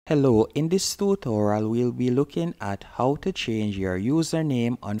Hello, in this tutorial we'll be looking at how to change your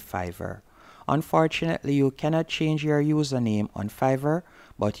username on Fiverr. Unfortunately, you cannot change your username on Fiverr,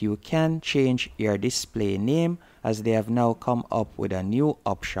 but you can change your display name as they have now come up with a new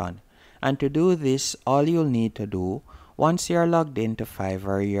option. And to do this, all you'll need to do, once you're logged into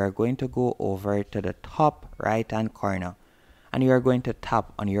Fiverr, you're going to go over to the top right hand corner and you're going to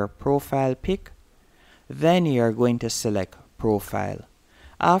tap on your profile pic. Then you're going to select profile.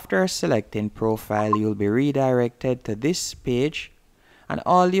 After selecting profile, you'll be redirected to this page, and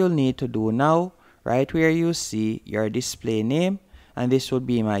all you'll need to do now, right where you see your display name, and this would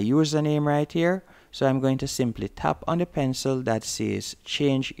be my username right here. So I'm going to simply tap on the pencil that says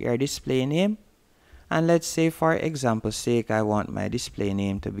change your display name, and let's say for example's sake I want my display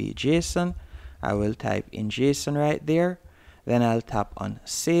name to be Jason. I will type in Jason right there, then I'll tap on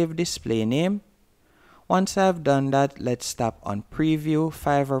save display name. Once I've done that, let's tap on preview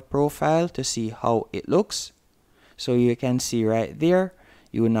Fiverr profile to see how it looks. So you can see right there,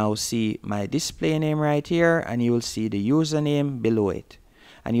 you now see my display name right here, and you will see the username below it.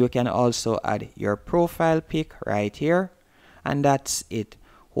 And you can also add your profile pic right here. And that's it.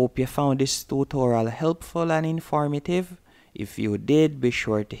 Hope you found this tutorial helpful and informative. If you did, be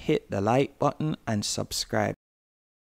sure to hit the like button and subscribe.